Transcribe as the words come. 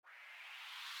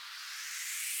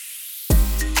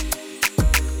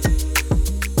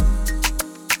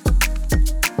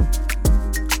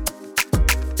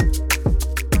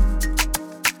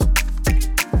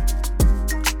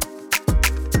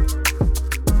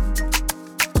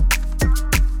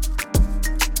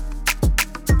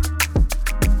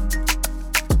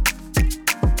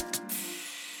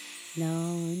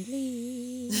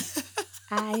Lonely.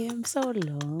 I am so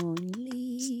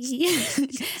lonely.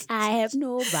 I have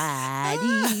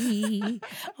nobody.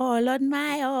 All on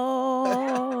my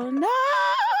own. No,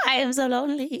 I am so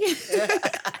lonely.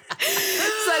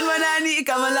 Sanibonani,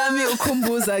 igama lami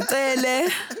ukhumbuza cele.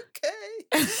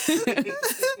 Okay.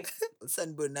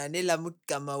 Sanibonani lami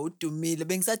igama udumile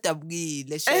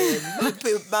bengisadabukile Shem.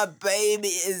 My baby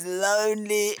is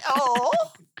lonely. Oh.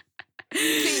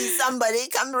 Please, somebody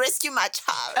come rescue my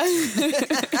child.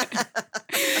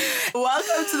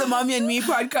 Welcome to the Mommy and Me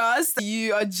podcast.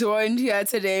 You are joined here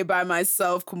today by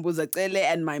myself, Kumbuza Cele,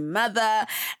 and my mother.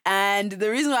 And the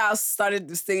reason why I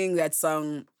started singing that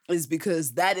song is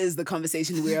because that is the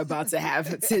conversation we're about to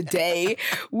have today.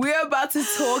 We're about to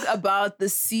talk about the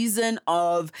season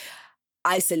of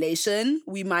isolation.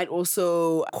 We might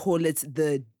also call it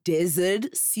the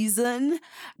desert season.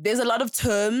 There's a lot of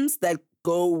terms that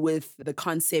go with the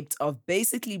concept of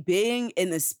basically being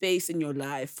in a space in your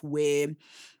life where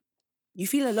you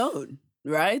feel alone,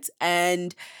 right?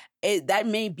 And that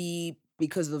may be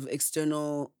because of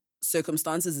external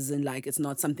circumstances, as in like it's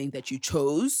not something that you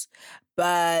chose,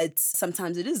 but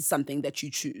sometimes it is something that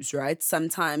you choose, right?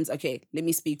 Sometimes, okay, let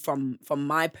me speak from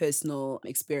my personal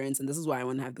experience, and this is why I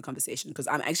want to have the conversation, because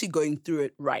I'm actually going through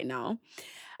it right now.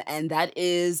 And that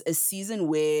is a season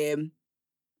where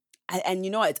and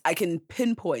you know what, I can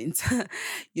pinpoint.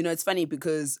 It's funny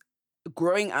because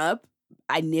growing up,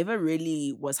 I never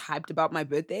really was hyped about my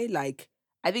birthday. Like,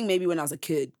 I think maybe when I was a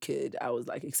kid, I was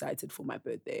like excited for my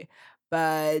birthday.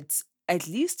 But at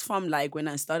least from like when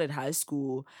I started high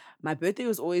school, my birthday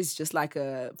was always just like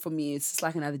for me, it's just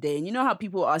like another day. And you know how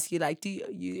people ask you like,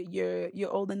 you're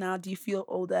older now? Do you feel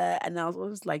older? And I was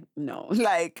always like, no,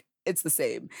 like it's the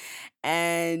same.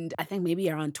 And I think maybe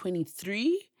around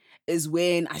 23 is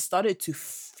when I started to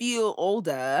feel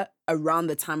older around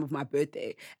the time of my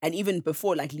birthday. And even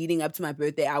before, like leading up to my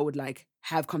birthday, I would like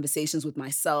have conversations with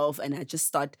myself, and I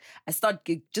start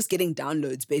just getting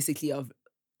downloads basically of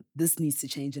this needs to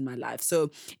change in my life. So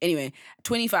anyway,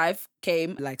 25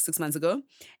 came like 6 months ago.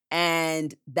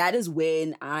 And that is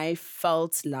when I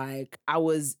felt like I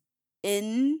was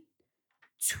in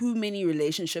too many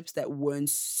relationships that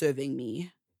weren't serving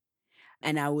me.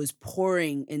 And I was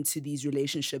pouring into these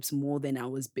relationships more than I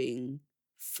was being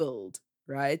filled,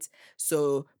 right?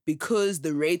 So because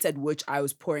the rate at which I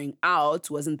was pouring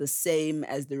out wasn't the same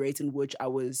as the rate in which I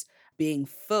was being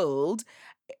filled,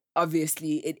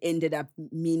 obviously it ended up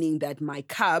meaning that my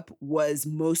cup was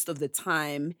most of the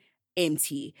time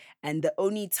empty. And the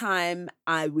only time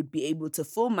I would be able to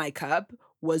fill my cup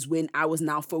was when I was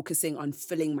now focusing on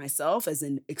filling myself, as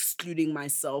in excluding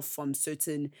myself from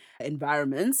certain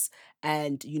environments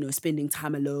and, spending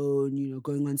time alone,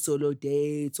 going on solo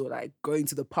dates or like going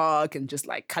to the park and just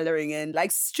like coloring in, like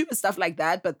stupid stuff like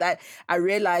that. But that I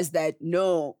realized that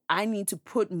no, I need to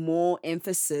put more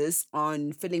emphasis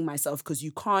on filling myself, because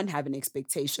you can't have an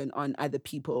expectation on other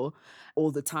people all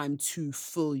the time to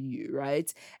fill you,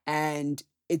 right? And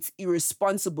it's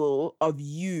irresponsible of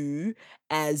you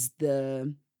as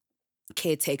the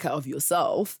caretaker of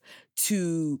yourself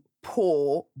to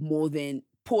pour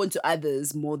into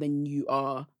others more than you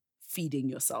are feeding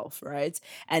yourself, right?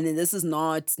 And then this is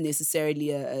not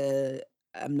necessarily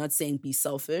I'm not saying be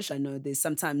selfish. I know there's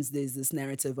this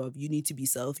narrative of you need to be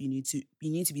you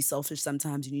need to be selfish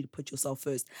sometimes, you need to put yourself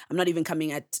first. I'm not even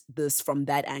coming at this from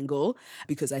that angle,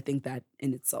 because I think that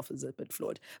in itself is a bit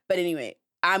flawed. But anyway,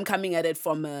 I'm coming at it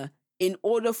from in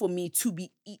order for me to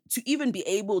even be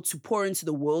able to pour into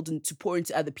the world and to pour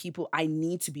into other people, I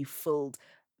need to be filled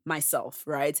myself,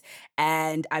 right?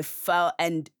 And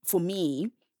and for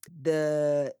me,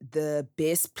 the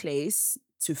best place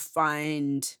to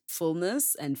find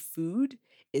fullness and food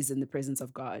is in the presence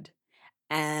of God.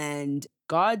 And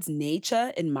God's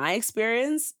nature, in my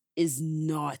experience, is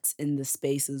not in the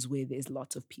spaces where there's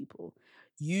lots of people.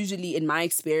 Usually, in my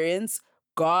experience,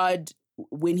 God,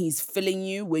 when he's filling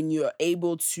you, when you're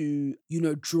able to,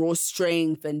 draw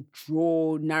strength and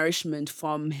draw nourishment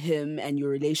from him and your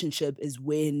relationship, is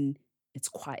when it's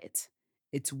quiet.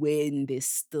 It's when there's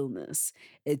stillness.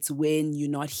 It's when you're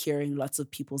not hearing lots of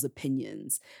people's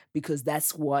opinions, because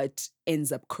that's what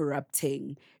ends up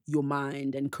corrupting your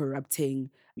mind and corrupting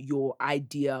your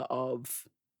idea of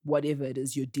whatever it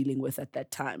is you're dealing with at that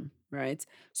time, right?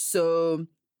 So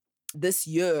this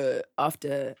year,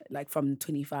 after like from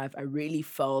 25, I really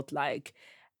felt like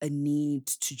a need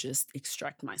to just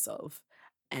extract myself.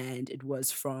 And it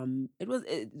was from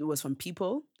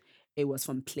people, it was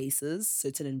from places,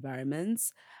 certain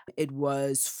environments, it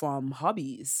was from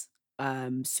hobbies,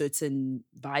 certain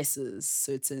vices,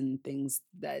 certain things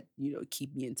that,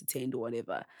 keep me entertained or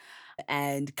whatever.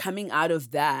 And coming out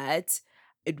of that,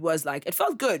 it was like, it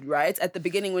felt good, right? At the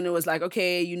beginning, when it was like,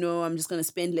 okay, I'm just going to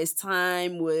spend less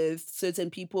time with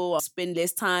certain people, or spend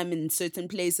less time in certain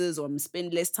places, or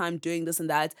spend less time doing this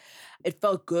and that. It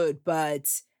felt good.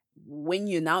 But when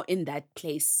you're now in that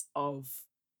place of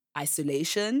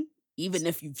isolation, even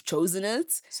if you've chosen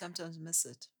it, Sometimes miss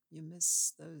it. You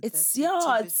miss it's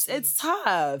that it's activity.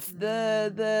 tough.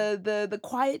 The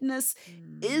quietness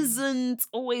isn't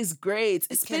always great,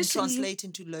 It can especially translate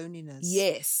into loneliness.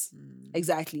 yes,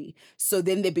 exactly. So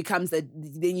then there becomes that.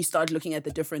 Then you start looking at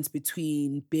the difference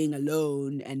between being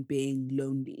alone and being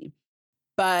lonely.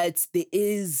 But there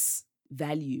is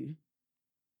value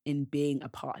in being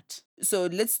apart. So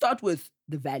let's start with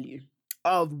the value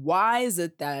of why is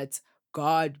it that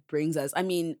God brings us. I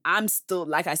mean, I'm still,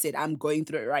 like I said, I'm going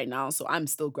through it right now. So I'm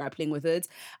still grappling with it.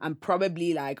 I'm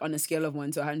probably like on a scale of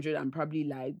 1 to 100, I'm probably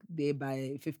like there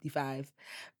by 55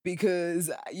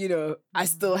 because, I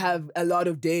still have a lot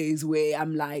of days where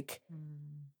I'm like,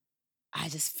 I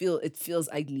just feel, it feels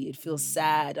ugly. It feels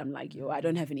sad. I'm like, yo, I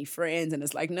don't have any friends. And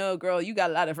it's like, no, girl, you got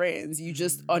a lot of friends. You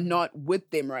just are not with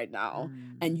them right now.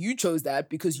 And you chose that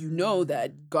because you know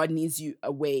that God needs you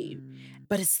away.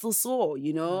 But it's still sore,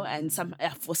 and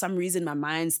for some reason, my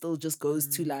mind still just goes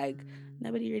to like,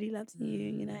 nobody really loves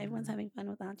you. Everyone's having fun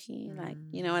without you. Like,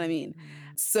 you know what I mean?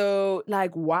 So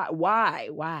like, why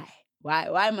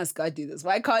must God do this?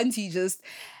 Why can't he just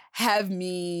have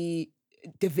me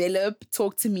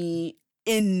talk to me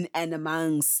in and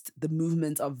amongst the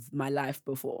movement of my life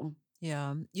before?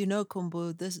 Yeah,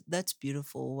 Kumbo, that's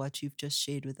beautiful what you've just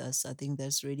shared with us. I think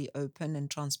that's really open and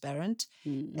transparent.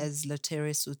 As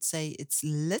Lateris would say, it's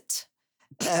lit.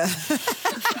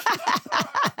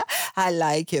 I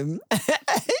like him.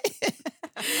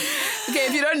 Okay,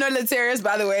 if you don't know Laterius,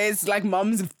 by the way, it's like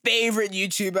mom's favorite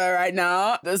YouTuber right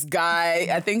now. This guy,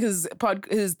 I think his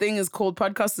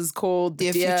podcast is called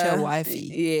Dear Future Wifey.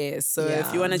 Yeah, so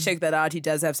if you want to check that out, he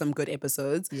does have some good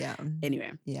episodes. Yeah.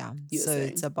 Anyway. Yeah. You were So saying.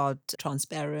 it's about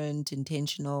transparent,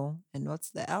 intentional, and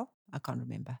what's the L? I can't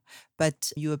remember.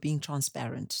 But you are being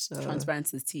transparent. So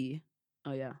Transparency is T.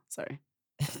 Oh yeah, sorry.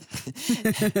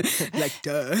 Like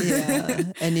duh.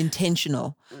 Yeah, and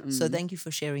intentional. So thank you for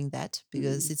sharing that,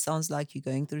 because it sounds like you're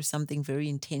going through something very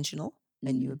intentional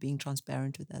and you're being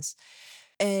transparent with us.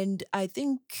 And I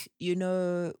think,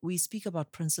 we speak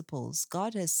about principles.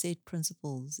 God has set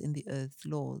principles in the earth,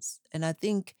 laws. And I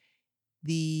think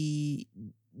the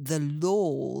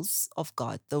laws of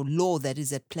God, the law that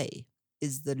is at play,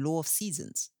 is the law of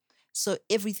seasons. So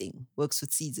everything works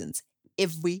with seasons.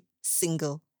 Every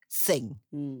single thing,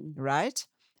 right?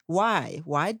 Why?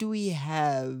 Why do we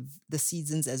have the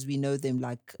seasons as we know them,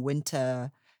 like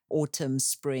winter, autumn,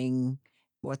 spring?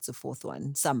 What's the fourth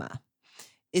one? Summer.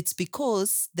 It's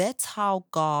because that's how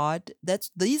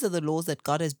these are the laws that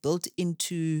God has built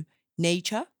into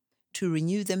nature to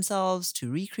renew themselves, to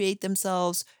recreate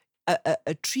themselves.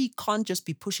 A tree can't just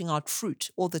be pushing out fruit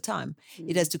all the time.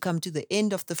 It has to come to the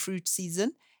end of the fruit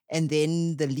season, and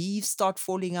then the leaves start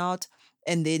falling out,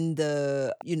 and then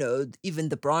even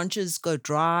the branches go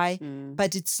dry.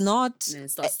 But it's not. And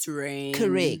it starts to rain.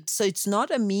 Correct. So it's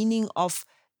not a meaning of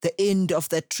the end of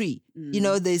that tree.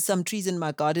 There's some trees in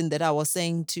my garden that I was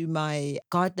saying to my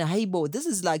gardener, hey, Bo, this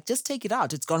is like, just take it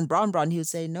out. It's gone brown. He'll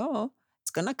say, no,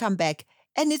 it's going to come back.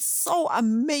 And it's so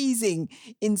amazing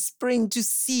in spring to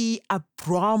see a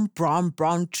brown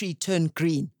tree turn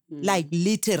green, like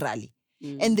literally.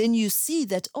 And then you see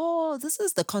that, oh, this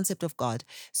is the concept of God.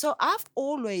 So I've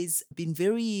always been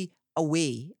very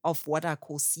aware of what I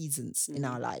call seasons in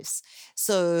our lives.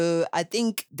 So I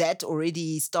think that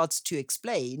already starts to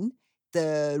explain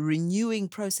the renewing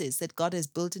process that God has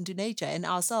built into nature and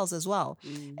ourselves as well.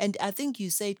 And I think you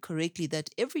say it correctly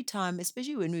that every time,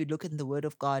 especially when we look at the Word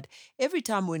of God, every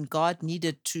time when God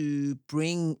needed to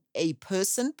bring a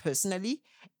person, personally,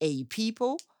 a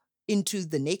people into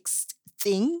the next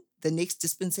thing, the next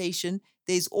dispensation,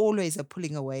 there's always a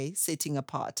pulling away, setting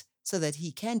apart, so that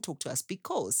he can talk to us,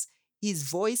 because his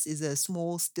voice is a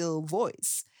small, still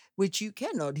voice, which you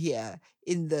cannot hear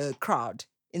in the crowd,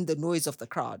 in the noise of the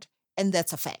crowd. And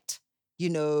that's a fact.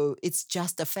 it's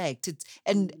just a fact.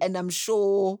 And I'm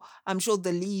sure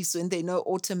the leaves, when they know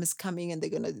autumn is coming and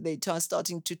they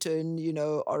starting to turn,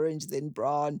 orange, then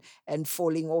brown, and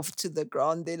falling off to the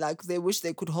ground, they wish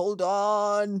they could hold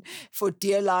on for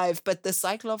dear life. But the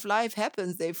cycle of life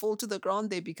happens. They fall to the ground,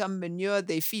 they become manure,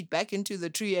 they feed back into the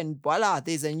tree, and voila,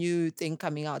 there's a new thing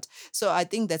coming out. So I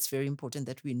think that's very important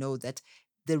that we know that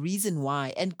the reason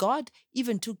why. And God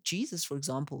even took Jesus, for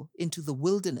example, into the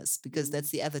wilderness, because that's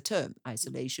the other term: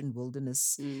 isolation,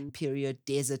 wilderness, period,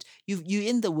 desert. You're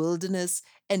in the wilderness,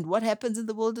 and what happens in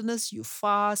the wilderness? You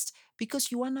fast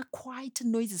because you want to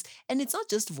quieten noises. And it's not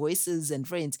just voices and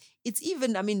friends. It's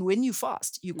even, when you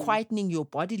fast, you're quietening your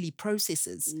bodily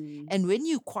processes. And when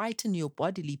you quieten your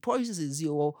bodily processes,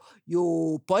 your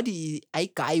body,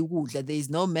 there's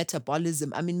no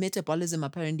metabolism. Metabolism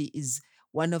apparently is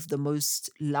one of the most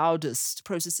loudest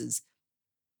processes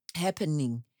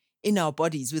happening in our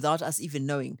bodies without us even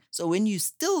knowing. So when you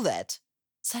still that,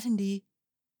 suddenly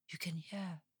you can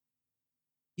hear.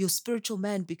 Your spiritual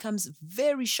man becomes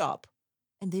very sharp,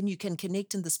 and then you can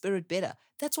connect in the spirit better.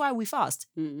 That's why we fast.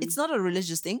 It's not a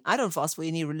religious thing. I don't fast for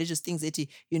any religious things,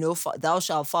 thou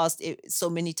shalt fast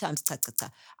so many times.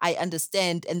 I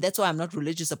understand, and that's why I'm not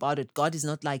religious about it. God is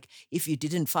not like, if you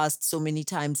didn't fast so many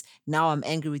times, now I'm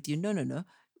angry with you. No.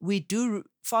 We do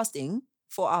fasting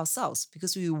for ourselves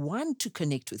because we want to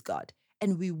connect with God,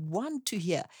 and we want to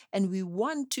hear, and we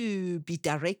want to be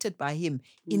directed by Him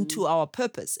into our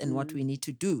purpose and what we need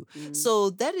to do.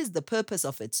 So that is the purpose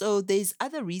of it. So there's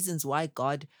other reasons why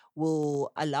God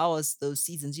will allow us those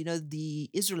seasons. The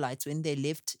Israelites, when they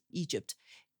left Egypt,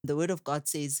 the word of God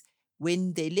says,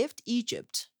 when they left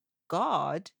Egypt,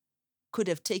 God could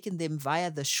have taken them via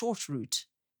the short route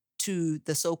to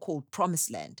the so-called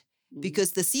promised land.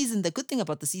 Because the good thing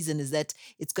about the season is that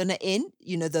it's going to end,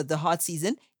 the hard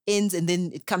season ends and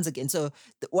then it comes again. So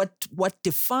what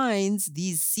defines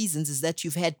these seasons is that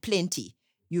you've had plenty.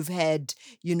 You've had,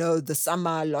 the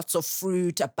summer, lots of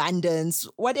fruit, abundance,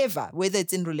 whatever, whether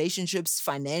it's in relationships,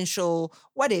 financial,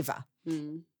 whatever,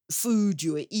 food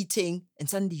you were eating, and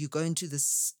suddenly you go into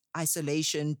this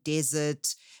isolation,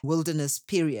 desert, wilderness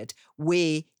period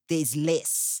where there's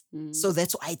less. So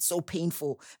that's why it's so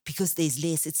painful, because there's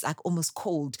less. It's like almost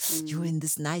cold. You were in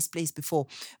this nice place before,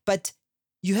 but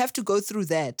you have to go through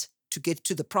that to get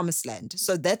to the promised land.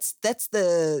 So that's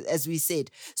as we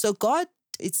said. So God,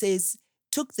 it says,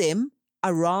 took them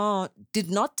around, did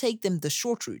not take them the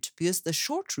short route, because the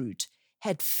short route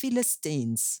had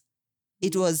Philistines.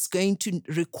 It was going to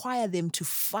require them to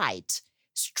fight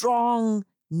strong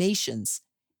nations.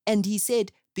 And He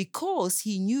said, because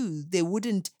He knew they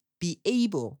wouldn't be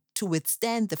able to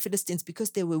withstand the Philistines,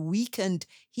 because they were weakened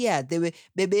here. They were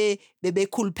bebe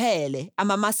kulpele.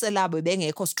 Amamasela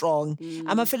bengekho strong.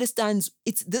 Philistines,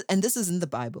 and this is in the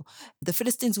Bible. The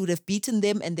Philistines would have beaten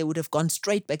them and they would have gone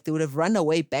straight back. They would have run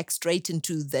away back straight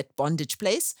into that bondage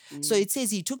place. So it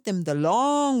says He took them the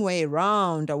long way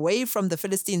around, away from the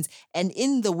Philistines and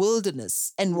in the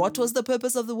wilderness. And what was the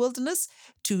purpose of the wilderness?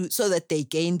 So that they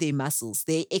gain their muscles,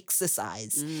 they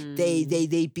exercise,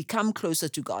 they become closer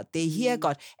to God, they hear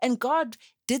God. And God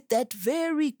did that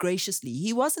very graciously.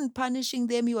 He wasn't punishing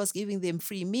them. He was giving them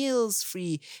free meals,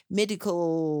 free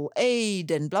medical aid,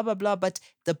 and blah, blah, blah. But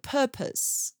the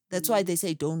purpose, that's why they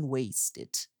say don't waste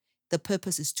it. The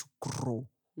purpose is to grow.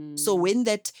 So when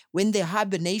the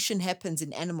hibernation happens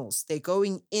in animals, they're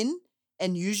going in,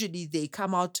 and usually they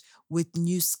come out with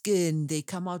new skin. They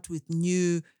come out with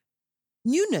newness.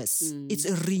 It's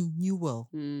a renewal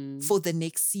for the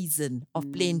next season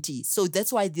of plenty. So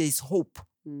that's why there's hope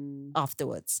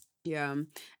afterwards. Yeah.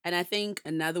 And I think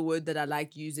another word that I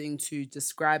like using to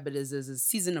describe it is a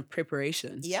season of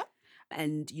preparation. Yeah.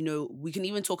 And, we can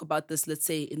even talk about this, let's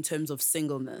say, in terms of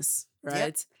singleness, right?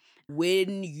 Yep.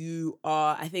 When you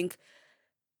are, I think,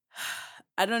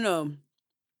 I don't know.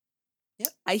 Yep.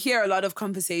 I hear a lot of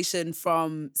conversation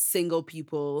from single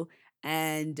people,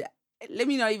 and let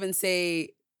me not even say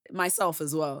myself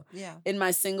as well. Yeah. In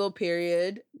my single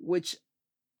period, which,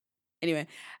 anyway,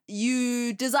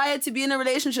 you desire to be in a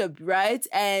relationship, right?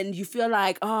 And you feel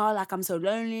like, I'm so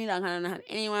lonely. Like, I don't have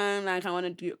anyone. Like, I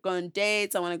want to go on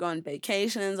dates. I want to go on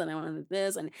vacations. And I want to do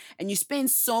this. And you spend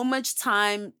so much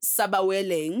time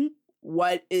sabawelling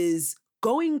what is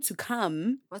going to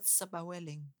come. What's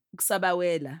sabawelling?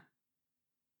 Sabawela.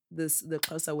 The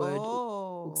Xhosa word.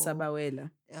 Oh.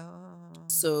 Sabawela. Oh.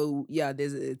 So yeah,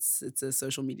 it's a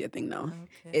social media thing now.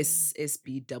 Okay.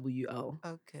 SBWL.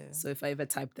 Okay. So if I ever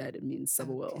type that, it means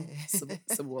Subwell. Okay.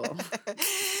 Subwell.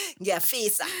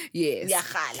 Ngiyafisa. Yes.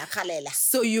 Ngiyakhala, khalela.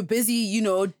 So you're busy, you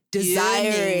know,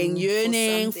 desiring,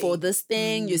 yearning for something. this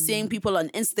thing. You're seeing people on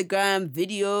Instagram,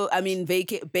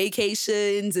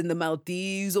 vacations in the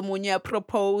Maldives. Omonia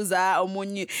proposer.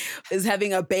 Omonia is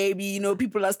having a baby. You know,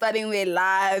 people are starting their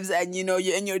lives, and you know,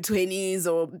 you're in your 20s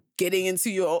or getting into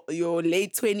your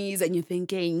late 20s, and you're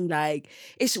thinking like,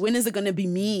 ish, when is it gonna be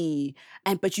me?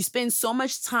 But you spend so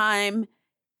much time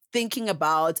thinking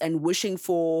about and wishing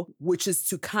for which is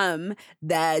to come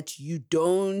that you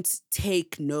don't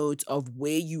take note of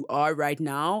where you are right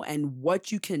now and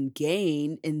what you can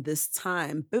gain in this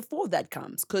time before that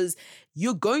comes. Because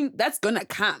that's gonna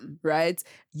come, right?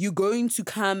 You're going to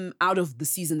come out of the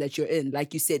season that you're in.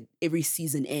 Like you said, every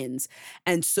season ends.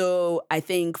 And so I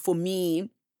think for me,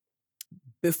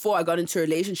 before I got into a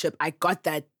relationship, I got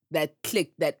that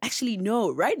click that actually,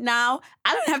 no, right now,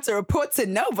 I don't have to report to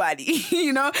nobody.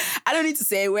 You know, I don't need to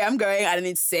say where I'm going. I don't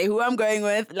need to say who I'm going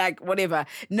with, like whatever.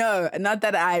 No, not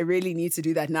that I really need to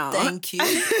do that now. Thank you.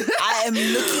 I am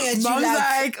looking at Mom's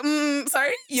you like,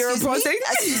 sorry, you're reporting?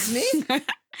 Excuse me?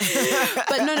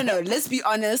 But no, let's be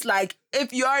honest. Like,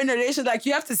 if you are in a relationship, like,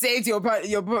 you have to say to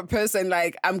your person,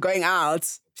 like, I'm going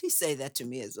out. Please say that to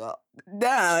me as well.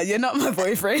 Nah, you're not my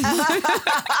boyfriend.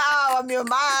 Oh, I'm your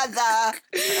mother.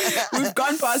 We've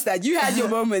gone past that. You had your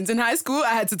moments. In high school,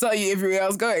 I had to tell you everywhere I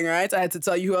was going, right? I had to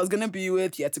tell you who I was going to be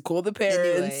with. You had to call the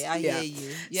parents. Anyway, I hear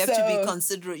you. You have to be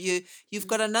considerate. You've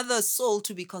got another soul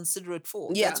to be considerate for.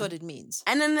 Yeah. That's what it means.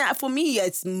 And then for me,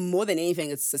 it's more than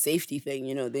anything, it's a safety thing.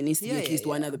 You know, there needs to be at least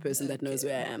one other person that knows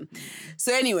where I am.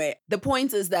 So anyway, the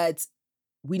point is that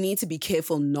we need to be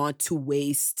careful not to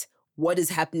waste what is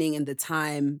happening in the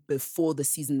time before the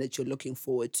season that you're looking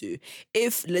forward to.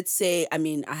 If, let's say,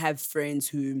 I have friends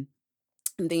who,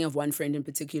 I'm thinking of one friend in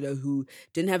particular who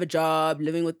didn't have a job,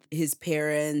 living with his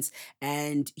parents,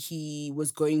 and he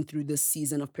was going through this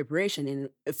season of preparation.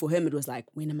 And for him, it was like,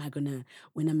 when am I gonna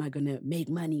make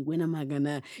money? When am I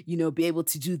gonna, be able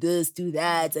to do this, do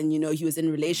that? And, he was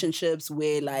in relationships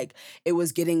where like it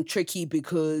was getting tricky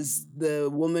because the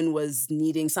woman was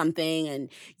needing something and,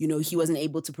 he wasn't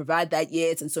able to provide that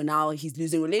yet. And so now he's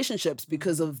losing relationships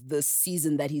because of the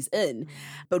season that he's in.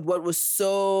 But what was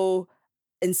so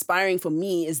inspiring for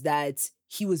me is that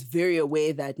he was very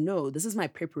aware that, no, this is my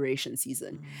preparation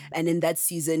season. And in that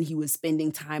season, he was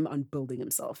spending time on building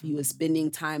himself. He was spending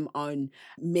time on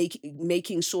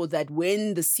making sure that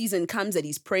when the season comes that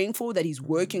he's praying for, that he's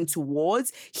working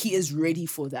towards, he is ready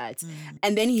for that.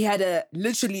 And then he had a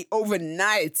literally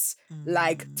overnight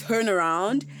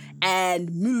turnaround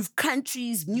and move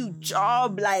countries, new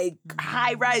job, like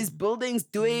high-rise buildings,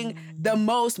 doing the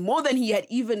more than he had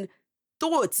even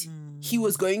thought he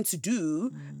was going to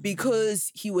do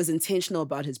because he was intentional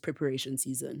about his preparation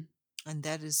season. And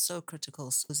that is so critical,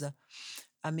 Suza.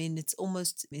 It's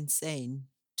almost insane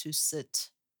to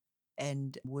sit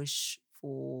and wish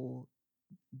for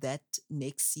that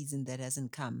next season that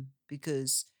hasn't come,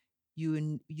 because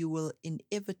you will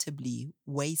inevitably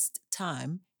waste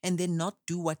time and then not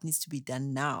do what needs to be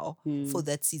done now for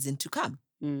that season to come.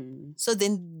 So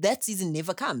then that season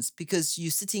never comes because you're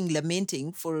sitting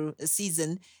lamenting for a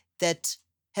season that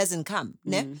hasn't come.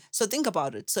 So think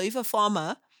about it. So if a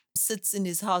farmer sits in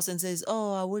his house and says,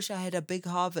 oh, I wish I had a big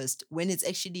harvest, when it's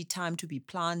actually time to be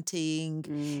planting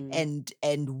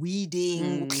and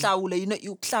weeding, uklakula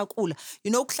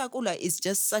is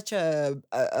just such a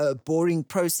boring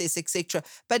process, etc.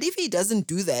 But if he doesn't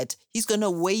do that, he's going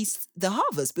to waste the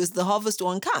harvest because the harvest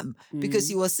won't come because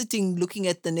he was sitting looking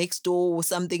at the next door or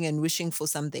something and wishing for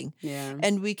something. Yeah.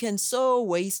 And we can so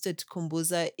waste it,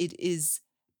 Kumbuza. It is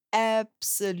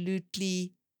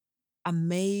absolutely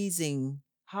amazing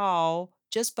how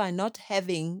just by not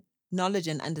having knowledge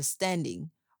and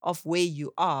understanding of where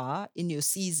you are in your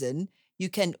season, you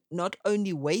can not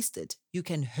only waste it, you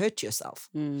can hurt yourself.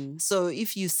 So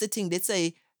if you're sitting, let's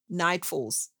say night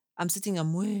falls, I'm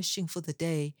wishing for the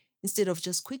day, instead of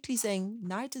just quickly saying,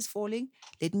 night is falling,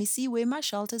 let me see where my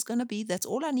shelter is going to be. That's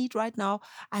all I need right now.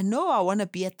 I know I want to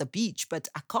be at the beach, but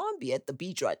I can't be at the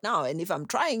beach right now. And if I'm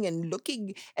trying and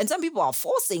looking, and some people are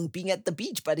forcing being at the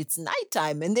beach, but it's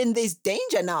nighttime and then there's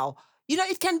danger now.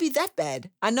 It can be that bad.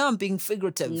 I know I'm being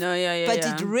figurative. No, yeah. But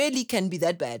it really can be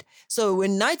that bad. So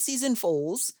when night season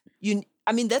falls,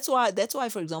 that's why,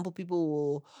 for example,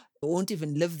 people won't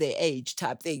even live their age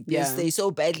type thing because they're so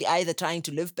badly either trying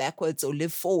to live backwards or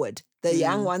live forward. The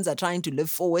young ones are trying to live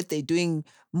forward. They're doing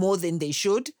more than they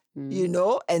should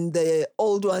and the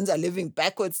old ones are living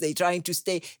backwards. They're trying to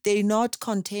stay. They're not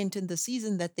content in the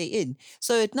season that they're in.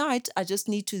 So at night, I just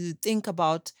need to think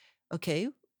about, okay,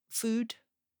 food,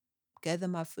 gather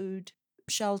my food,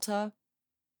 shelter,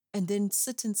 and then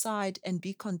sit inside and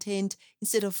be content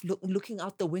instead of looking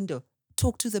out the window.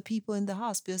 Talk to the people in the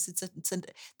house because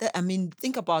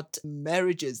think about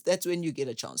marriages. That's when you get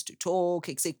a chance to talk,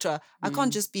 etc. I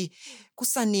can't just be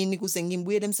kusanini kuze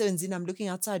ngibuyele emsebenzini, I'm looking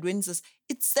outside. When's this?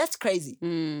 That's crazy.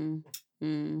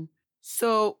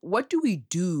 So what do we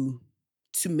do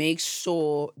to make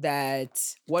sure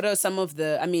that, what are some of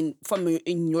the, from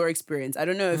in your experience, I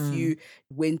don't know if you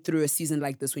went through a season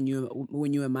like this when you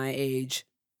were my age.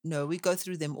 No, we go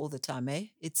through them all the time, eh?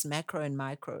 It's macro and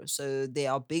micro. So they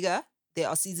are bigger. There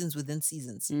are seasons within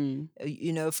seasons.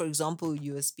 For example,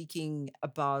 you were speaking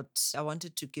about, I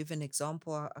wanted to give an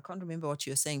example. I can't remember what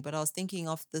you were saying, but I was thinking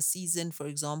of the season, for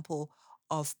example,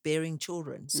 of bearing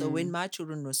children. So when my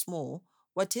children were small,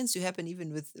 what tends to happen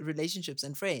even with relationships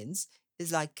and friends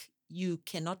is like you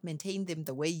cannot maintain them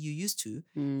the way you used to.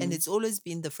 And it's always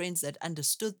been the friends that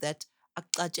understood that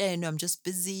I'm just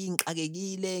busy,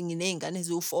 nginey'ngane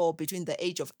eziwu-4 between the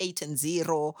age of 8 and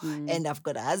 0, and I've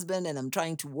got a husband and I'm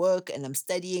trying to work and I'm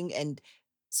studying, and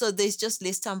so there's just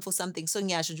less time for something. So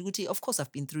ngiyasho nje ukuthi, of course,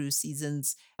 I've been through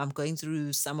seasons. I'm going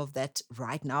through some of that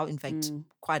right now. In fact,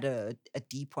 quite a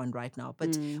deep one right now.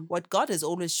 But what God has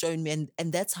always shown me,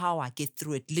 and that's how I get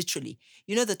through it, literally.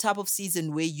 The type of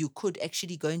season where you could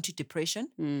actually go into depression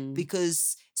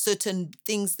because certain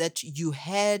things that you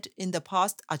had in the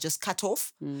past are just cut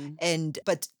off.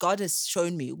 But God has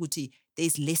shown me, Uti,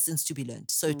 there's lessons to be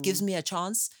learned. So it gives me a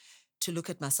chance to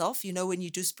look at myself. When you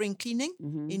do spring cleaning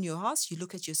in your house, you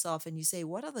look at yourself and you say,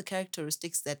 what are the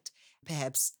characteristics that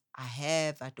perhaps I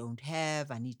have, I don't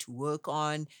have, I need to work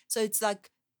on? So it's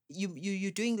like you're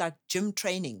doing like gym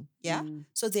training. Yeah.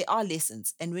 So there are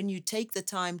lessons. And when you take the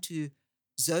time to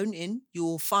zone in,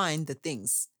 you'll find the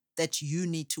things that you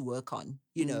need to work on,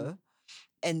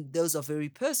 and those are very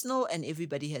personal, and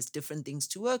everybody has different things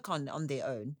to work on their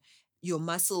own. Your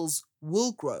muscles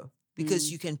will grow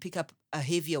because you can pick up a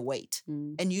heavier weight,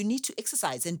 and you need to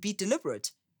exercise and be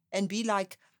deliberate and be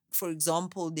like, for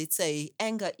example, let's say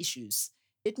anger issues.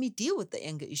 Let me deal with the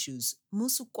anger issues.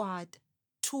 Musukwad,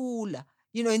 tula,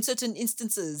 in certain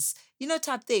instances,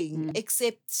 type thing,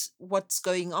 accept what's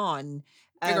going on.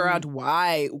 Figure out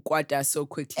why ukwata so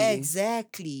quickly.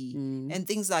 Exactly. And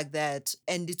things like that.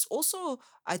 And it's also,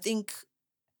 I think,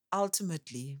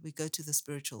 ultimately, we go to the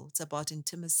spiritual. It's about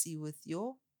intimacy with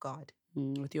your God.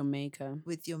 With your maker.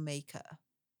 With your maker.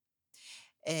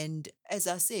 And as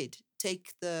I said,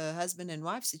 take the husband and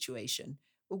wife situation.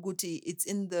 Uguti, it's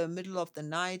in the middle of the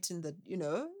night,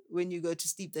 when you go to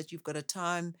sleep, that you've got a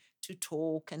time to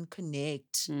talk and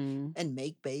connect and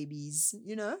make babies,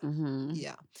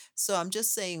 Yeah. So I'm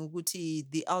just saying, Uguti,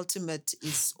 the ultimate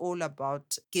is all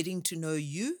about getting to know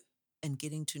you and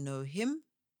getting to know him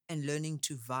and learning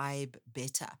to vibe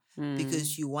better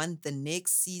because you want the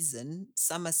next season,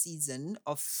 summer season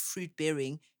of fruit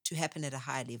bearing to happen at a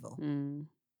higher level. And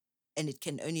it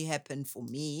can only happen for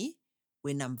me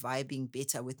when I'm vibing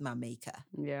better with my maker.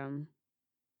 Yeah.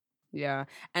 Yeah.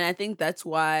 And I think that's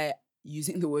why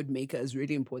using the word maker is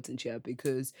really important here,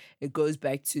 because it goes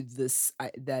back to this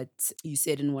that you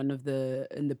said in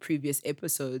the previous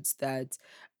episodes, that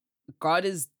God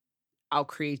is our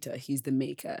creator. He's the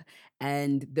maker.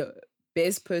 And the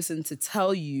best person to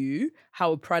tell you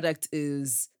how a product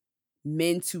is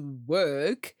meant to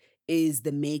work is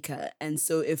the maker. And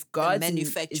so if God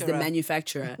is the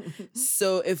manufacturer,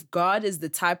 so if God is the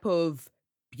type of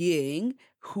being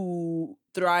who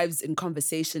thrives in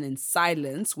conversation and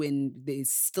silence when there's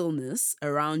stillness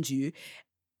around you,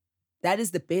 that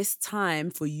is the best time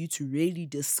for you to really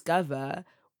discover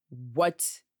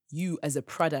what you as a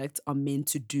product are meant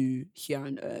to do here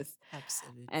on earth.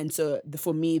 Absolutely. And so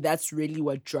for me, that's really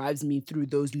what drives me through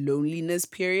those loneliness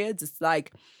periods. It's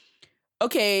like,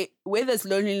 okay, whether it's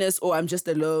loneliness or I'm just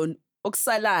alone,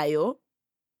 oksalayo,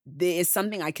 there is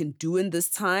something I can do in this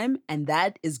time, and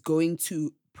that is going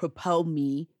to propel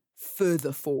me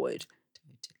further forward.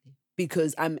 Totally.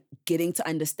 Because I'm getting to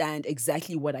understand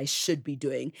exactly what I should be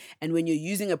doing. And when you're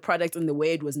using a product in the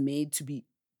way it was made to be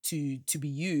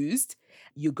used,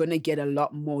 you're going to get a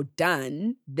lot more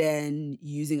done than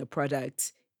using a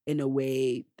product in a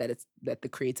way that the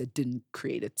creator didn't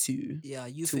create it to. Yeah,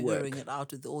 you to figuring work. it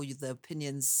out with all the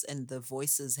opinions and the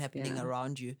voices happening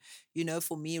around you.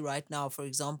 For me right now, for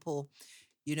example,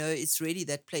 it's really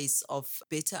that place of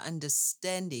better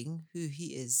understanding who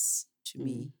he is to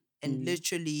me, and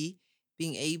literally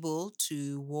being able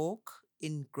to walk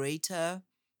in greater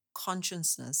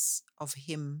consciousness of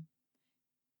him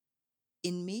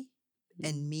in me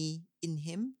and me in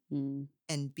him,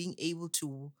 and being able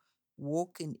to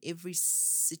walk in every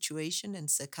situation and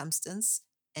circumstance.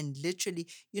 And literally,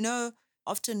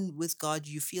 often with God,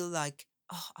 you feel like,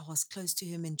 oh, I was close to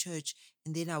him in church,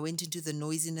 and then I went into the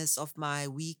noisiness of my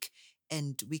week,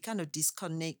 and we kind of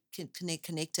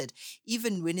connected.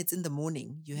 Even when it's in the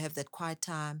morning, you have that quiet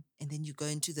time, and then you go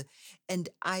into and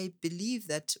I believe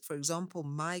that, for example,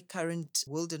 my current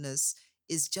wilderness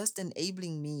is just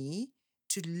enabling me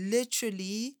to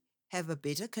literally have a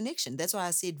better connection. That's why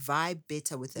I said vibe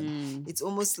better with him. It's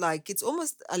almost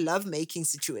a love-making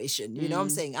situation. You know what I'm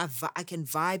saying? I can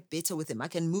vibe better with him. I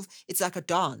can move. It's like a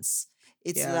dance.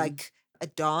 It's like a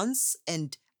dance,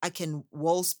 and I can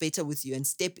waltz better with you and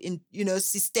step in,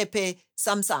 sistepe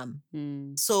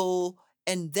sam. So,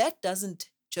 and that doesn't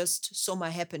just so might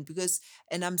happen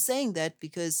and I'm saying that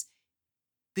because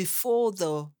before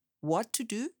the what to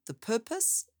do, the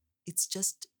purpose, it's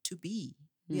just to be.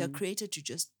 We are created to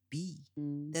just be.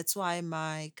 That's why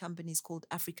my company is called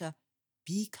Africa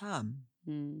Become.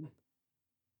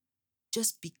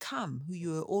 Just become who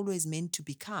you are always meant to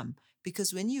become.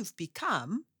 Because when you've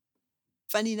become,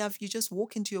 funny enough, you just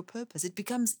walk into your purpose. It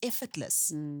becomes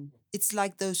effortless. It's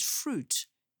like those fruit.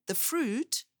 The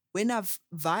fruit, when I've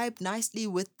vibed nicely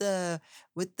with the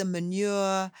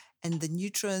manure and the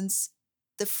nutrients,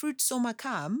 the fruit soma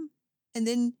come, and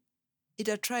then it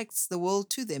attracts the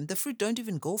world to them. The fruit don't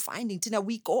even go finding. Tina,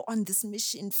 we go on this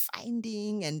mission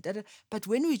finding and but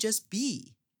when we just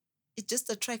be, it just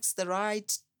attracts the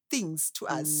right things to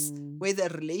us, whether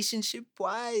relationship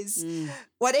wise,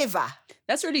 whatever.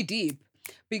 That's really deep,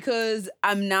 because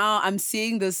I'm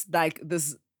seeing this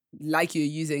like you're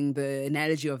using the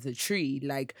analogy of the tree.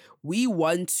 Like, we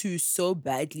want to so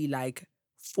badly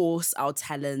force our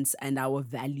talents and our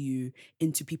value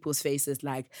into people's faces,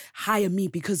 like, hire me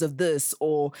because of this,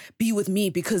 or be with me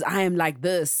because I am like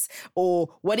this, or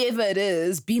whatever it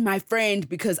is, be my friend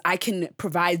because I can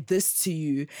provide this to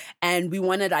you. And we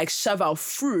want to shove our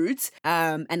fruit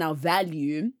and our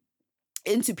value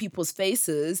into people's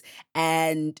faces,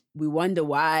 and we wonder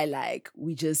why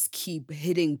we just keep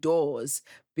hitting doors.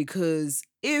 Because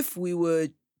if we were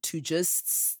to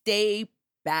just stay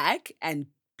back and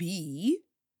be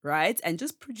right and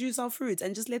just produce our fruit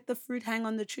and just let the fruit hang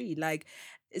on the tree,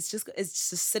 it's just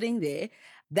sitting there,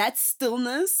 that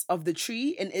stillness of the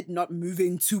tree and it not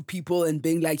moving to people and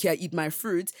being like, yeah, eat my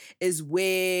fruit, is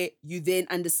where you then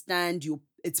understand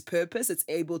its purpose. It's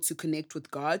able to connect with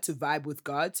God, to vibe with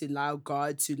God, to allow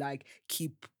God to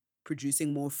keep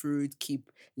producing more fruit,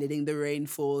 keep letting the rain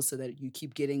fall so that you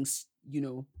keep getting,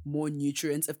 more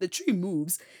nutrients. If the tree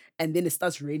moves and then it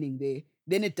starts raining there,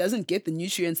 then it doesn't get the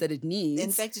nutrients that it needs.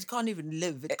 In fact, it can't even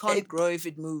live. It can't grow if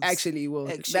it moves. Actually,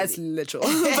 that's literal.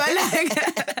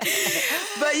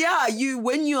 but yeah,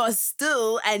 when you are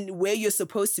still and where you're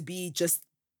supposed to be just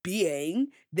being,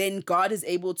 then God is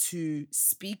able to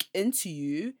speak into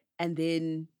you, and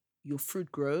then your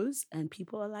fruit grows and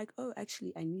people are like, oh,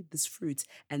 actually, I need this fruit.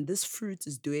 And this fruit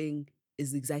is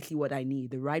exactly what I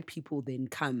need. The right people then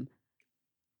come.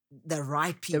 The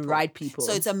right people.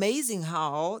 So it's amazing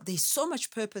how there's so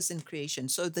much purpose in creation.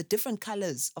 So the different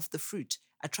colors of the fruit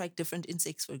attract different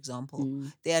insects, for example.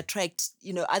 They attract,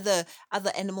 other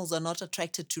animals are not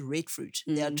attracted to red fruit.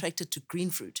 They're attracted to green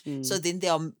fruit. So then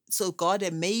so God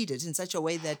had made it in such a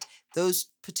way that those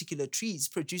particular trees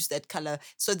produce that color.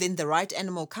 So then the right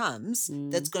animal comes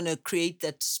that's going to create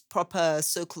that proper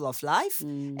circle of life,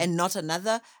 and not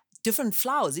another. Different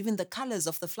flowers, even the colors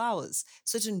of the flowers.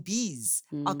 Certain bees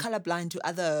are colorblind to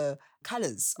other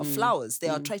colors of flowers. They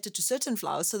are attracted to certain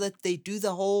flowers so that they do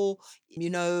the whole,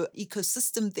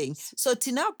 ecosystem thing. So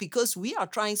Tina, because we are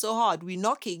trying so hard, we're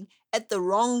knocking at the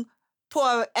wrong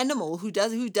poor animal who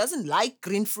doesn't like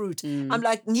green fruit. I'm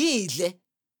like, Ngidle.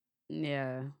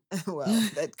 Yeah. Well,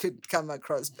 that could come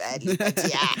across badly, but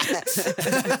yeah.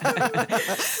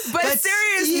 but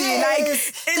seriously,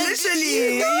 yes,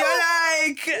 initially, you're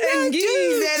like, and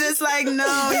it's like,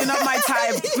 no, you're not my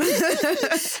type.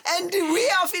 And we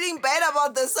are feeling bad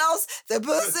about the cells. The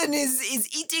person is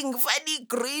eating funny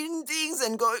green things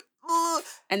and going, ugh.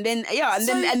 And then,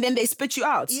 and then they spit you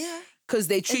out. Yeah. Because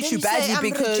they treat you badly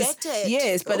because rejected.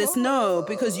 Yes, but it's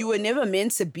because you were never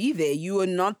meant to be there. You were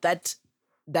not that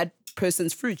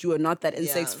person's fruit. You are not that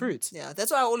insect's fruit. Yeah,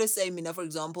 that's why I always say, Mina, for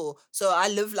example, so I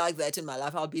live like that in my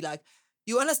life. I'll be like,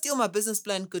 you want to steal my business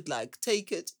plan? Good luck.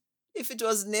 Take it. If it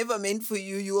was never meant for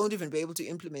you, you won't even be able to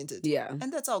implement it. Yeah.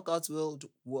 And that's how God's world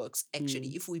works, actually.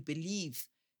 If we believe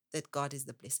that God is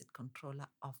the blessed controller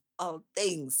of all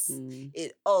things. Mm.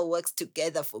 It all works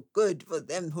together for good for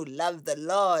them who love the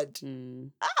Lord.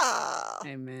 Mm. Ah.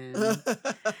 Amen. All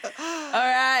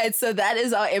right, so that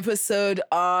is our episode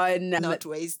on Not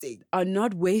wasting.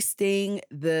 not wasting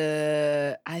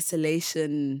the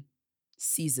isolation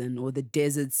season or the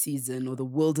desert season or the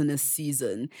wilderness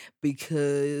season,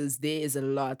 because there is a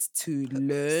lot to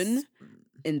learn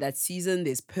in that season.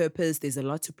 There's purpose. There's a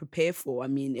lot to prepare for. I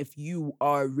mean, if you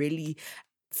are really,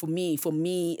 for me,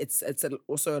 it's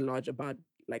also a lot about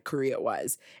like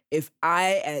career-wise. If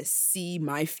I see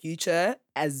my future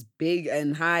as big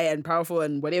and high and powerful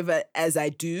and whatever as I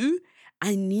do,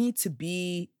 I need to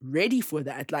be ready for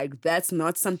that. Like, that's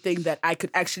not something that I could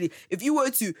actually,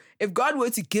 if God were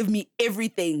to give me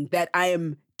everything that I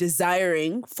am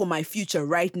desiring for my future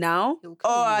right now, He'll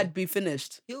kill you. I'd be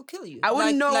finished. He'll kill you. I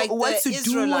wouldn't know like what the to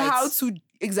do, how Israelites. to,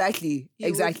 exactly.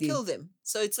 He would kill them.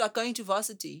 So it's like going to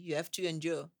varsity. You have to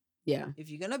endure. Yeah. If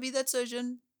you're going to be that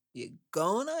surgeon, you're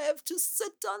going to have to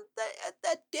sit at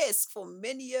that desk for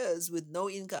many years with no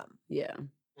income. Yeah.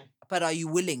 But are you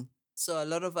willing? So a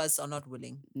lot of us are not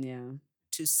willing Yeah.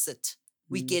 to sit.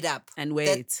 We get up. And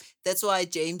wait. That's why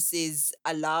James says,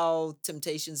 allow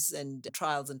temptations and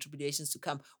trials and tribulations to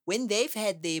come. When they've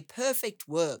had their perfect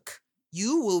work,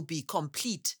 you will be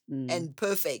complete and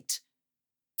perfect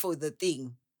for the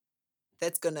thing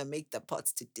that's going to make the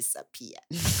pots to disappear.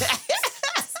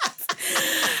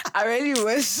 I really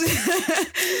wish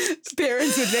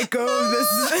parents would let go of this.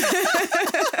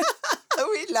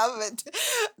 We love it.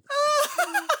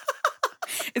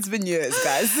 It's been years,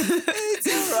 guys.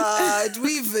 It's all right.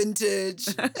 We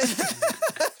vintage. But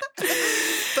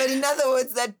in other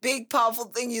words, that big, powerful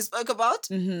thing you spoke about,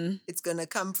 it's going to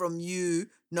come from you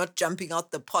not jumping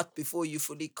out the pot before you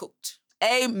fully cooked.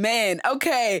 Amen.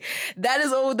 Okay. That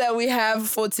is all that we have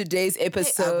for today's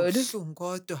episode.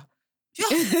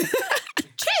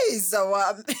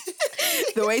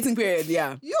 The waiting period,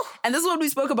 yeah. And this is what we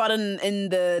spoke about in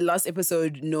the last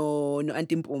episode. No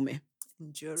antimpume.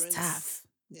 Endurance. It's tough.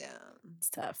 Yeah. It's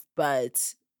tough.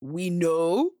 But we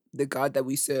know the God that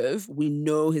we serve. We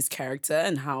know his character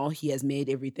and how he has made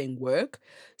everything work.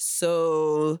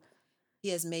 So he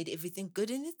has made everything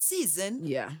good in its season.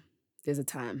 Yeah. There's a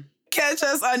time. Catch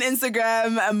us on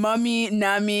Instagram, Mommy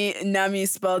Nami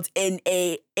spelled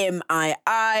Namii.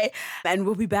 And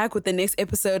we'll be back with the next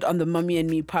episode on the Mommy and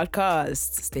Me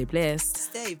podcast. Stay blessed.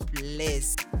 Stay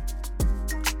blessed.